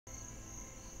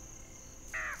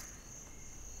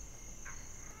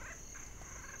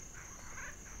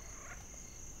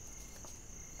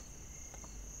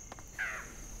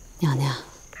娘娘，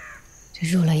这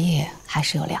入了夜还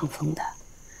是有凉风的。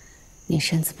你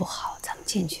身子不好，咱们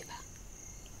进去吧。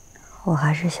我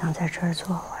还是想在这儿坐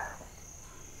会儿。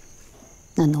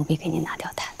那奴婢给你拿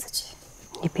条毯子去。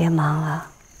你别忙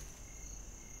了，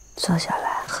坐下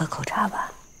来喝口茶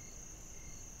吧。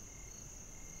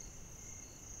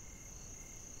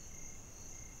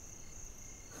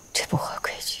这不合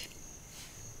规矩。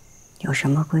有什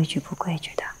么规矩不规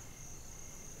矩的？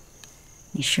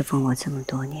你侍奉我这么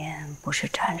多年，不是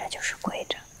站着就是跪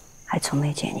着，还从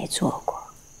没见你坐过。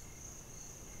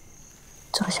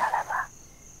坐下来吧，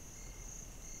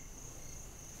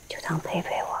就当陪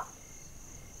陪我。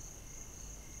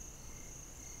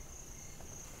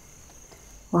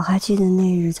我还记得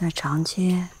那日在长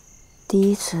街第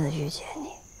一次遇见你，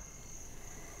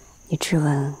你质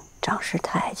问长侍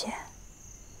太监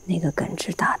那个耿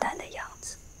直大胆的样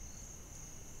子。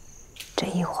这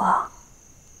一晃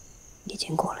已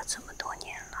经过了这么多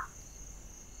年了。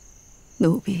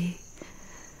奴婢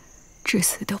至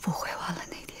死都不会忘了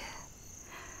那天。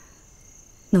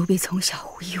奴婢从小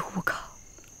无依无靠，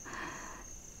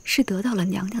是得到了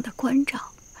娘娘的关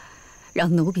照，让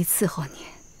奴婢伺候您，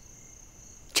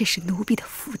这是奴婢的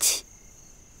福气。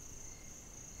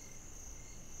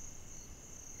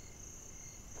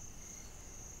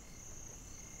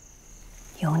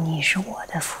有你是我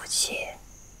的福气。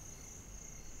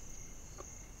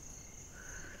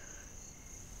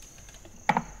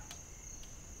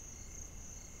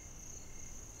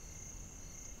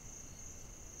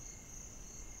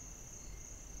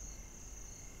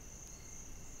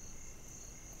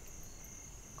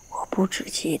我不只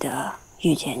记得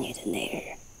遇见你的那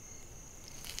日，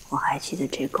我还记得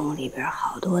这宫里边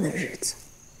好多的日子。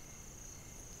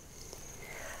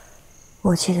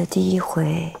我记得第一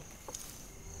回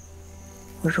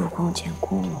我入宫见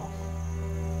姑母，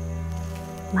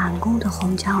满宫的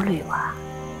红墙绿瓦，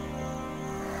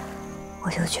我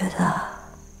就觉得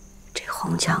这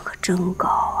红墙可真高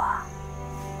啊。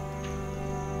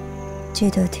记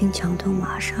得听墙头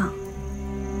马上，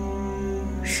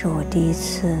是我第一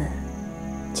次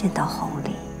见到红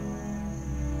鲤，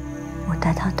我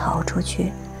带她逃出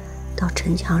去，到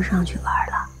城墙上去玩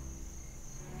了。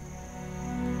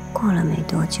过了没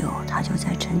多久，她就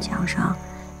在城墙上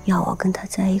要我跟他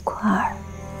在一块儿，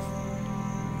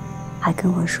还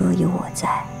跟我说有我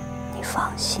在，你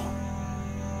放心。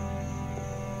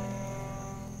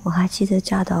我还记得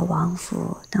嫁到王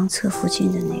府当侧福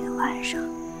晋的那个晚上，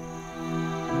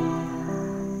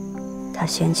他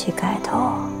掀起盖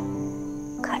头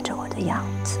看着我的样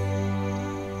子。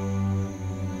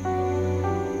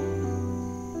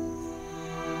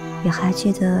也还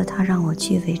记得他让我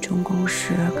继位中宫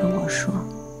时跟我说，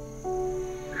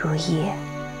如懿，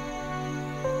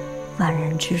万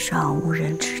人之上，无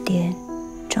人之巅，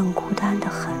正孤单得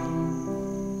很，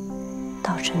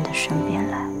到朕的身边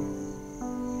来。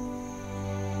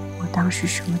我当时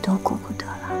什么都顾不得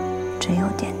了，只有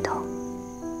点头，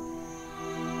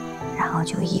然后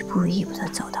就一步一步地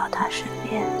走到他身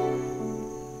边，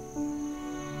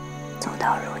走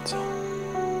到如今。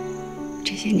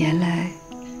这些年来，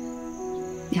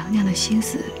娘娘的心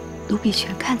思，奴婢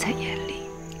全看在眼里。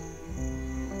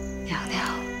娘娘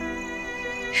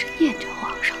是念着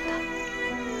皇上的。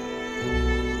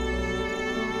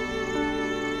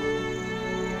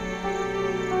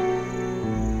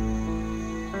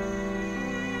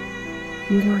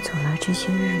一路走来这些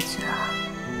日子啊，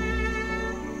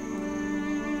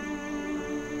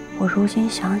我如今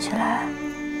想起来，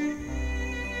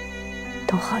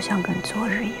都好像跟昨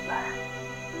日一般，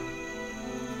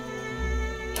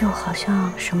又好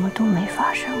像什么都没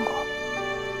发生过。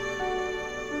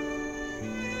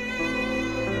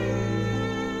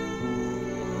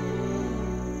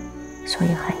所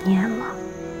以还念吗？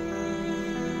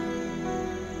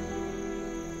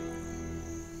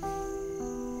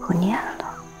不念了。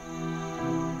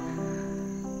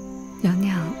娘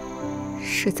娘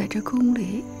是在这宫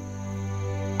里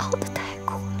熬得太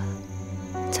苦了。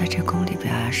在这宫里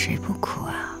边，谁不苦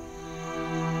啊？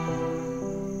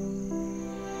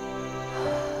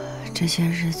这些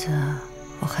日子，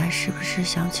我还时不时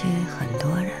想起很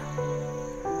多人。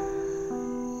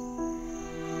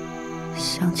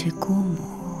想起姑母、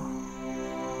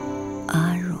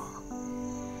阿若、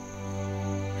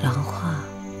兰花、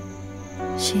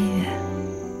新月，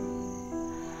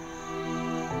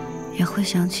也会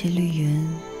想起绿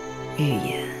云、玉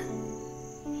颜、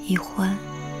一欢，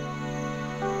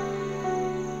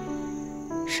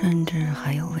甚至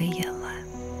还有魏延婉。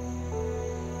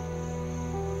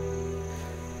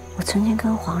我曾经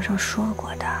跟皇上说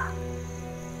过的，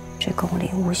这宫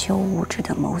里无休无止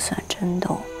的谋算争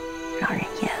斗，让人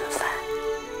厌烦。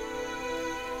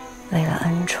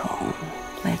宠，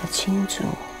为了亲族，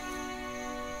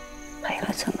赔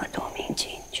了这么多命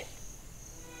进去，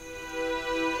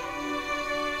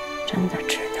真的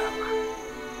值得吗？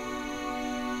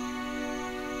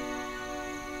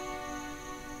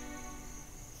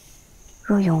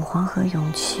若永皇和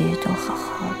永琪都好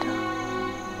好的，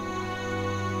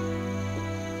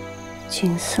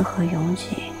景四和永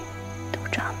景都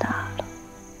长大了，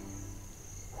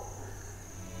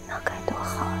那该多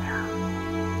好呀！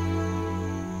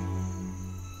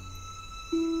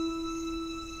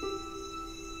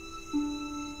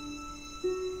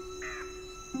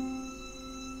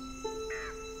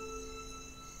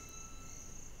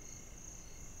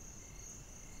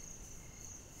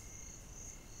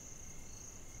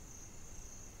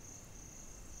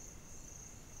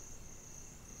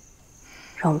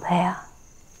荣佩啊，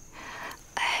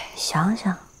想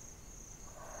想，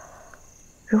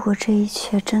如果这一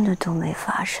切真的都没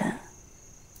发生，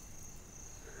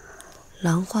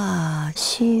兰花、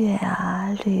西月啊、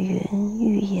绿云、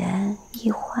玉颜、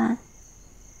易欢，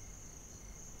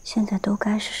现在都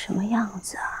该是什么样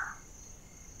子啊？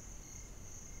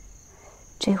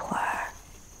这会儿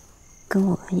跟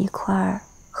我们一块儿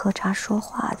喝茶说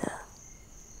话的，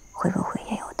会不会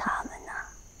也有他们呢？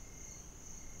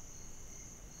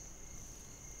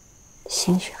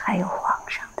兴许还有皇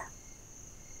上的。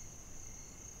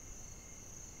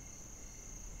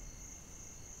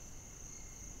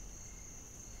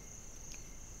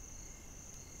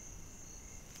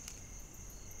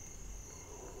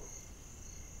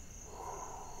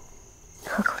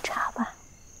喝口茶吧。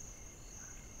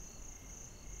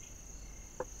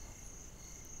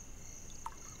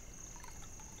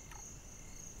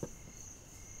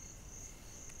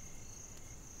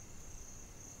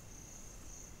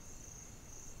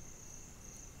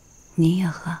你也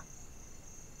喝。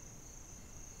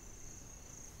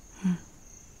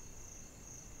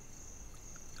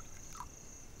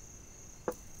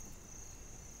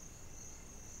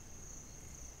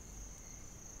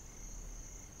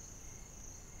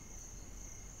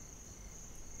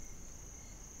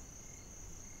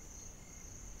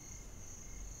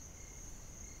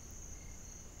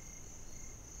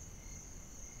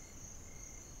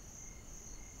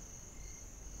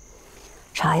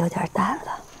茶有点淡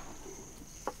了，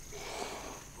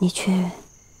你去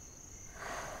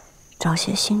找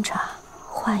些新茶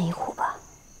换一壶吧。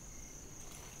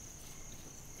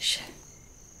是。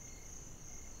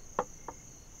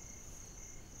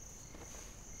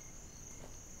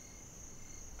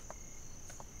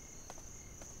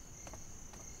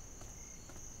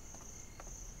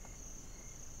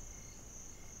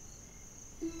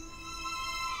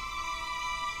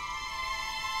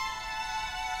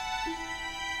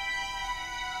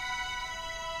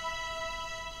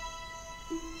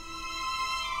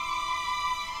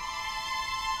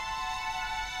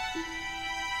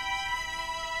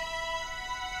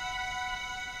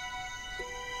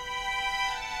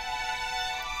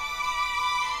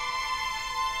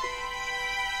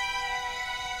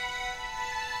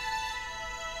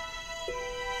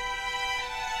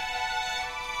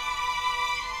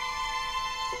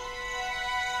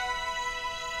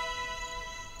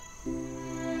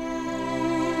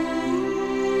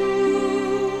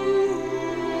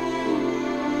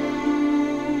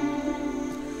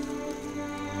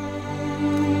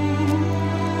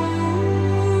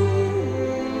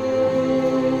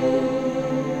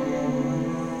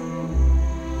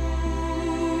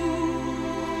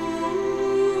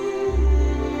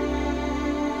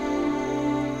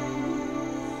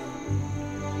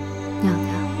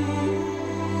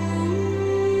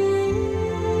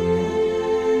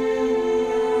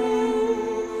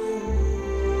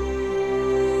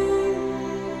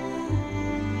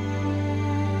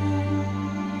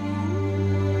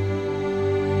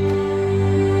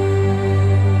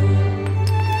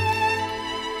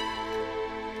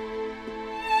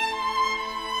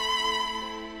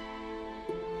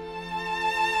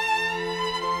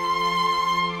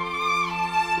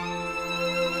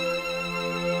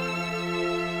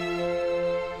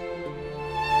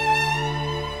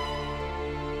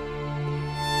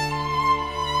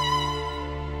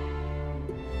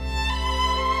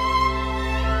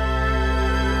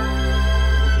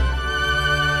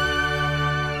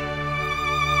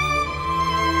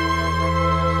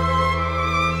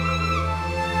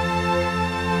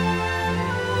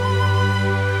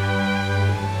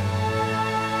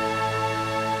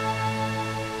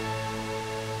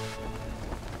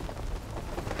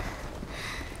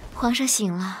皇上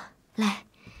醒了，来，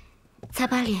擦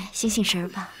把脸，醒醒神儿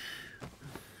吧。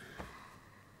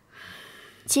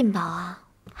晋宝啊，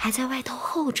还在外头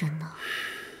候着呢。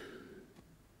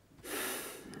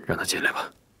让他进来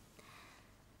吧。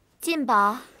进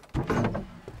宝。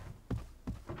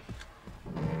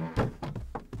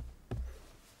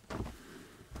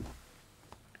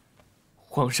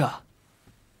皇上，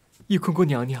翊坤宫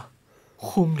娘娘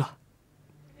轰了。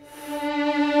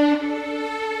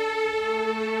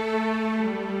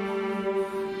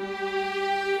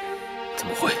怎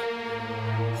么会？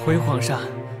回皇上，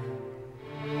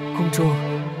宫中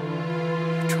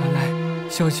传来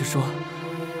消息说，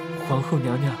皇后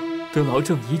娘娘得痨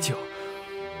症已久，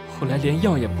后来连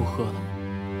药也不喝了，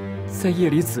在夜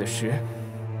里子时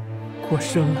过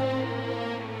身了。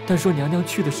但说娘娘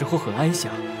去的时候很安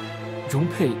详，容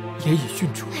佩也已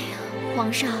殉主。哎呀，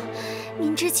皇上，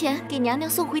您之前给娘娘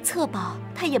送回册宝，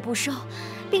她也不收，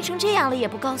病成这样了也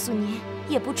不告诉您，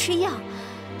也不吃药，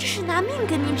这是拿命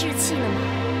跟您置气了吗？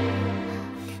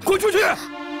滚出去！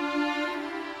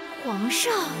皇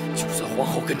上，就算皇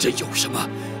后跟朕有什么，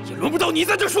也轮不到你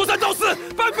在这说三道四，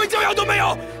半分教养都没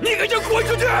有！你给朕滚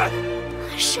出去！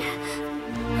是。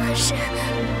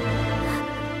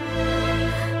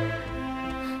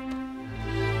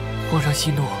皇上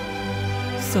息怒，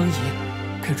桑仪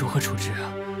该如何处置啊？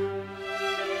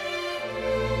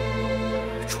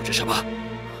处置什么？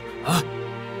啊？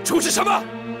处置什么？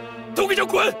都给朕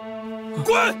滚！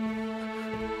滚！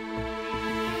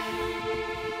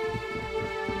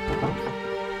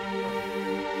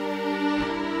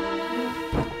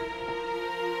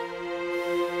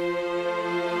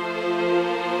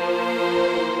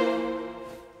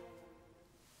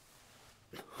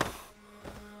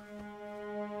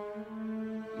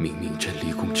明明朕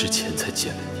离宫之前才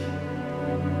见了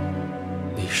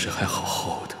你，那时还好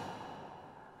好的，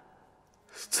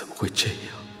怎么会这样？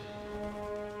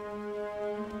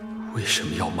为什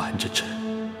么要瞒着朕？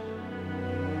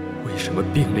为什么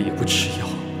病了也不吃药？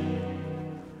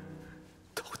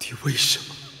到底为什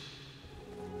么？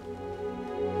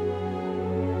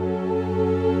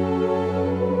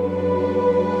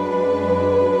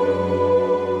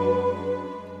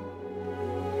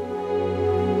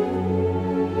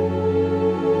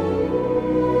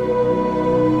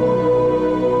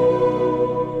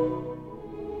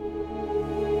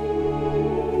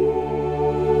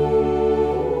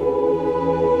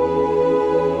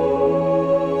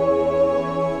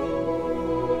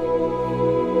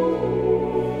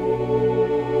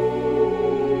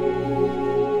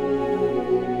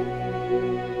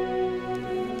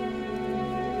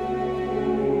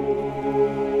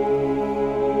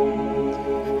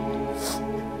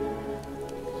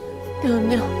娘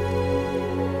娘，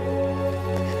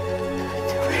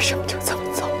你为什么就这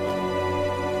么走了？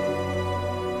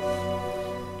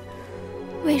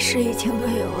魏氏已经罪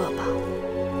有恶报，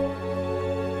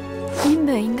您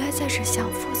本应该在这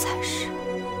享福才是。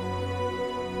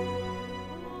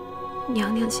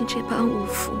娘娘竟这般无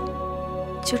福，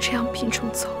就这样病重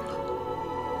走了。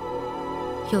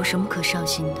有什么可伤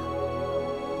心的？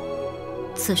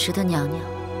此时的娘娘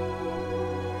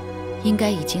应该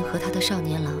已经和她的少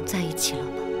年郎在一起了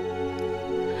吧？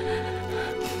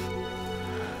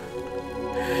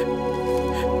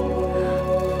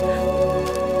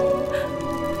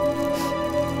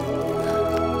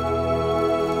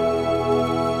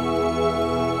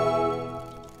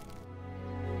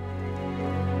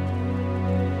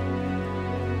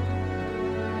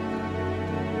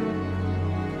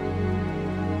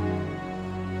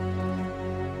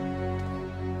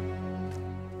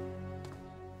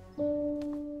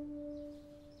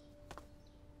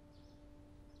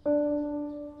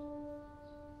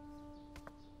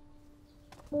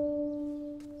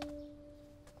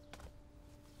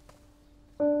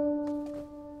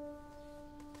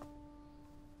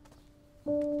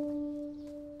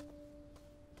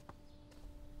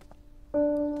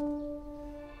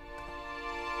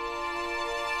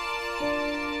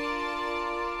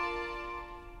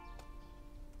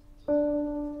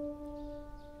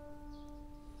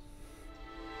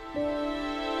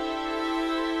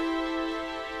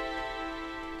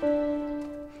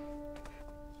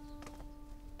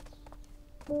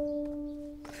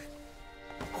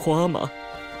皇阿玛，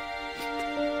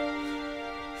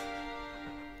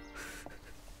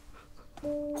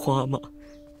皇阿玛，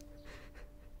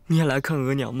你也来看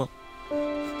额娘吗？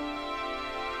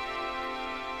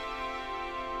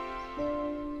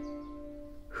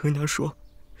额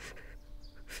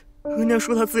娘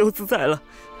说她自由自在了，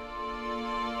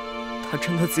她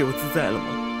真的自由自在了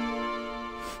吗？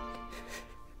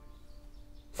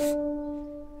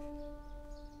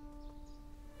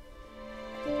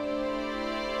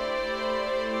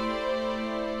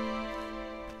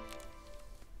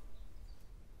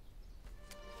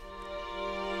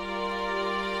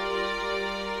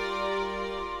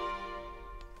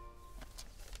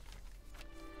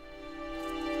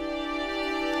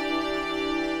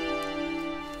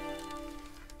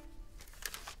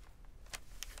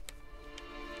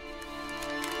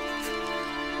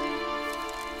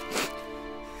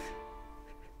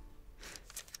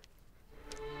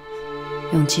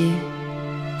永基，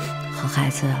好孩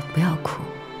子，不要哭。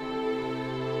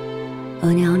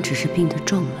额娘只是病得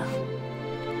重了，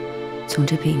从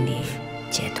这病里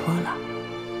解脱了，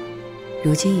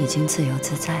如今已经自由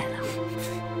自在了。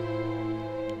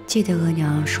记得额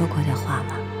娘说过的话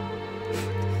吗？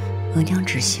额娘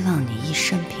只希望你一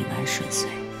生平安顺遂。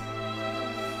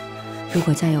如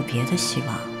果再有别的希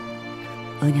望，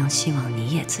额娘希望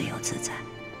你也自由自在，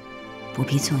不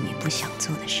必做你不想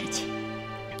做的事情，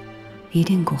一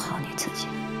定顾好你自己。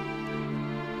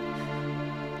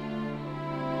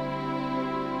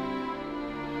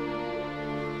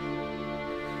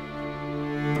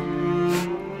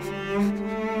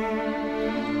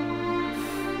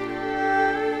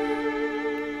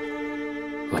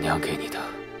额娘给你的，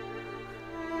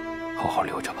好好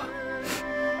留着吧。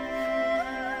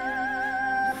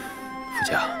福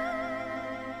家，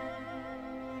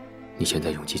你先带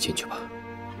永基进去吧。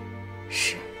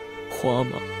是。花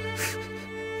妈，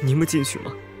您不进去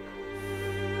吗？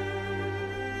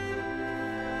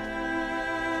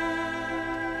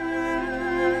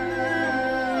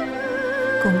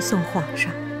恭送皇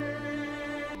上。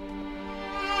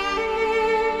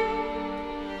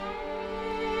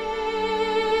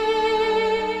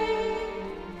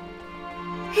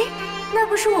哎，那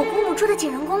不是我姑母住的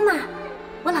景仁宫吗？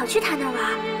我老去她那儿玩。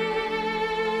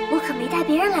我可没带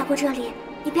别人来过这里，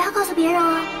你不要告诉别人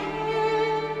哦。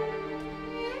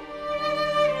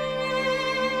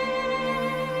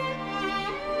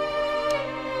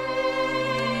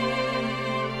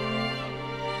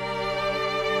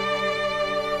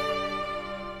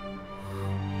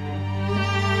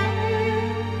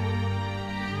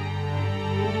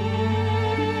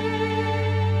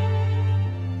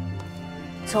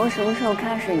从什么时候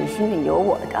开始，你心里有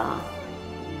我的？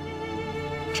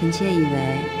臣妾以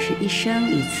为是一生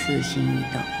一次心一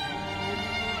动。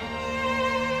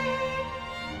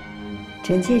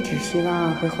臣妾只希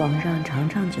望和皇上长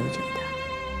长久久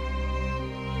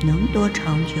的，能多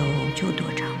长久就多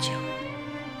长久。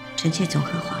臣妾总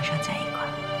和皇上在一块儿。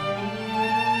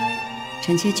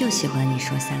臣妾就喜欢你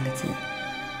说3个字，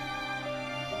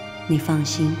你放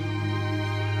心。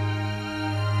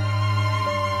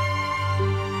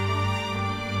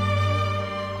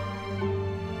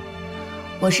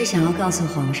我是想要告诉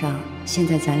皇上，现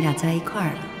在咱俩在一块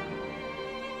儿了，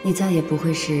你再也不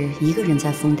会是一个人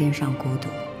在疯癫上孤独，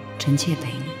臣妾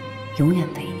陪你，永远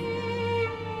陪你。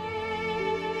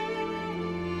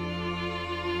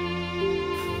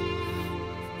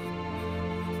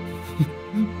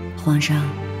皇上，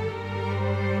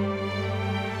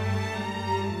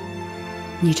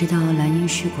你知道兰因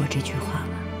絮过这句话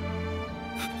吗？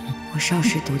我少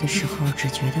时读的时候只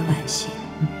觉得惋惜，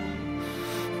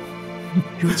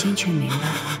如今却明白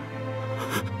了，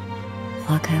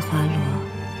花开花落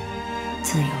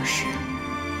自有时。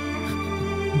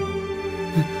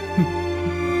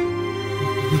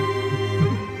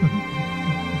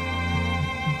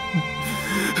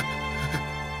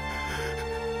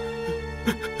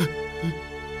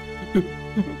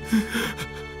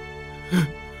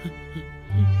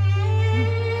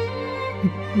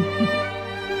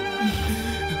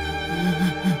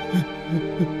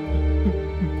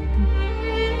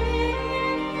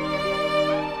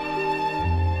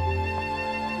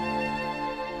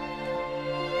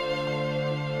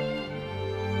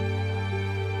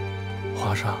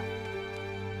皇上，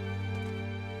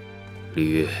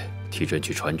李煜替朕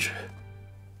去传旨。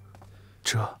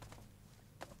这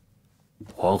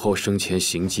皇后生前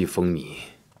行迹风靡，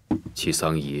其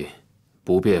丧仪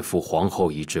不便赴皇后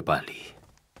遗旨办理，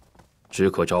只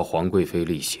可召皇贵妃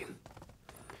例行。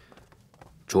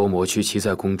着抹去其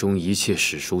在宫中一切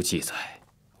史书记载，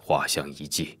画像遗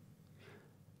迹，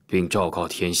并昭告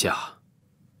天下，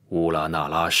乌拉那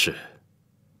拉氏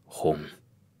薨。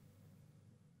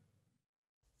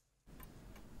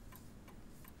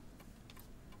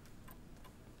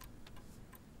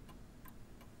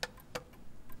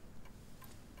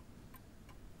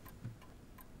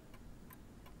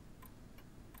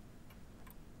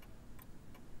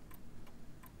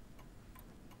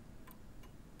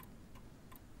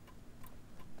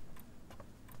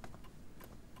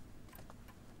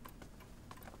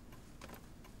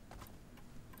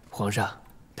皇上，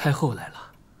太后来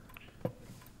了。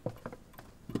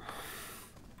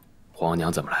皇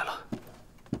娘怎么来了？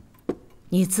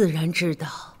你自然知道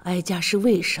哀家是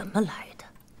为什么来的。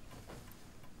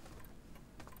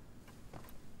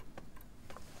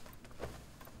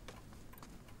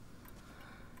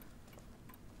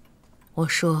我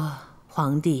说，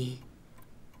皇帝，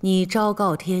你昭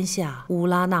告天下乌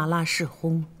拉那拉氏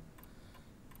薨，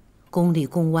宫里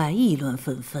宫外议论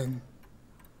纷纷。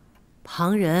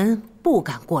旁人不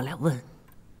敢过来问，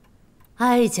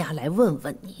哀家来问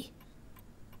问你，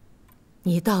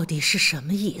你到底是什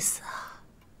么意思啊？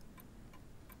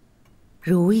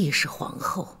如懿是皇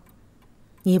后，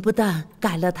你不但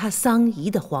改了她丧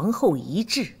仪的皇后遗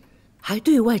制，还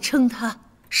对外称她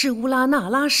是乌拉那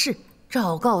拉氏，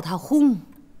昭告她轰，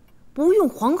不用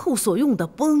皇后所用的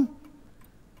崩。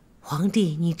皇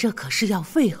帝，你这可是要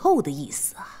废后的意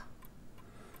思啊！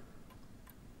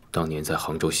当年在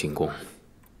杭州行宫，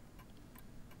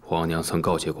皇娘曾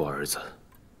告诫过儿子，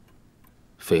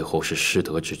废后是失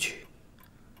德之举，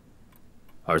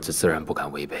儿子自然不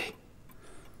敢违背。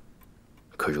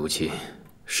可如今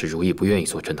是如懿不愿意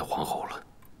做真的皇后了，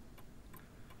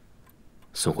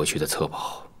送回去的册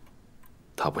宝，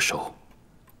她不收，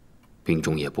病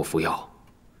中也不服药，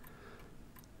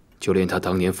就连她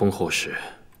当年封后时，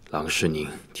郎世宁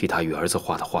替她与儿子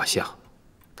画的画像，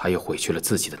她也毁去了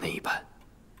自己的那一半。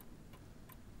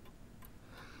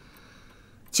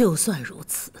就算如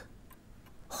此，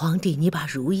皇帝，你把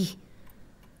如懿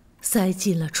塞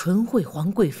进了纯惠皇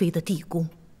贵妃的地宫，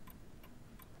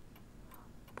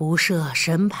不设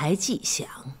神牌迹象，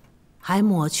还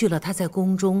抹去了她在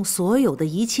宫中所有的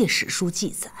一切史书记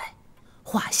载、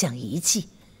画像遗迹，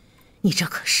你这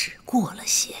可是过了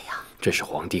些呀！这是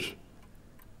皇帝，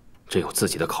真有自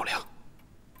己的考量。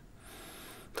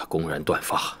他公然断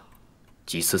发，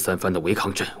几次三番的违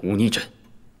抗朕、忤逆朕，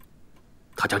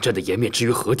他将朕的颜面置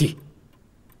于何地？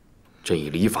朕以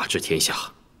礼法治天下，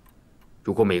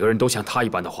如果每个人都像他一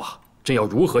般的话，朕要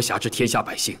如何辖制天下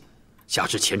百姓，辖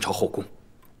制前朝后宫？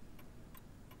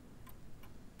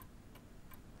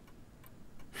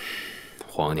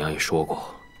皇娘也说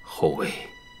过，后位、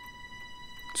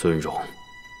尊荣、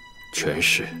权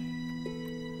势，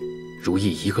如懿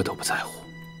一个都不在乎。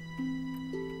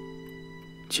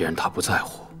既然她不在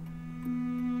乎，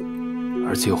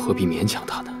儿子又何必勉强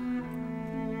她呢？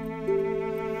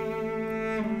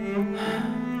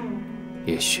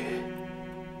也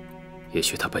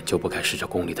许她本就不该是这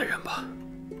宫里的人吧。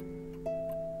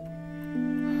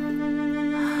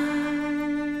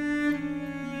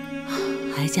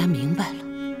哀家明白了，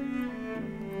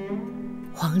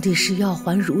皇帝是要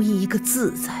还如懿一个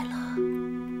自在了。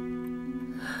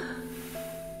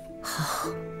好，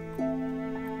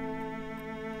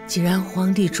既然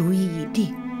皇帝主意已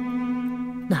定，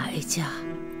那哀家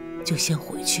就先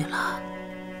回去了。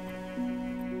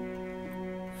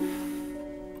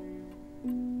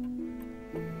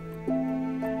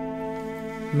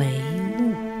眉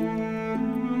雾，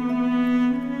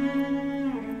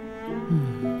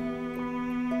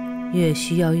越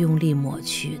需要用力抹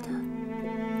去的，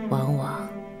往往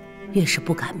越是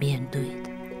不敢面对的；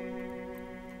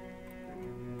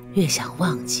越想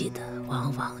忘记的，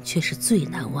往往却是最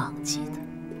难忘记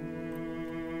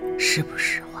的，是不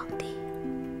是，皇帝？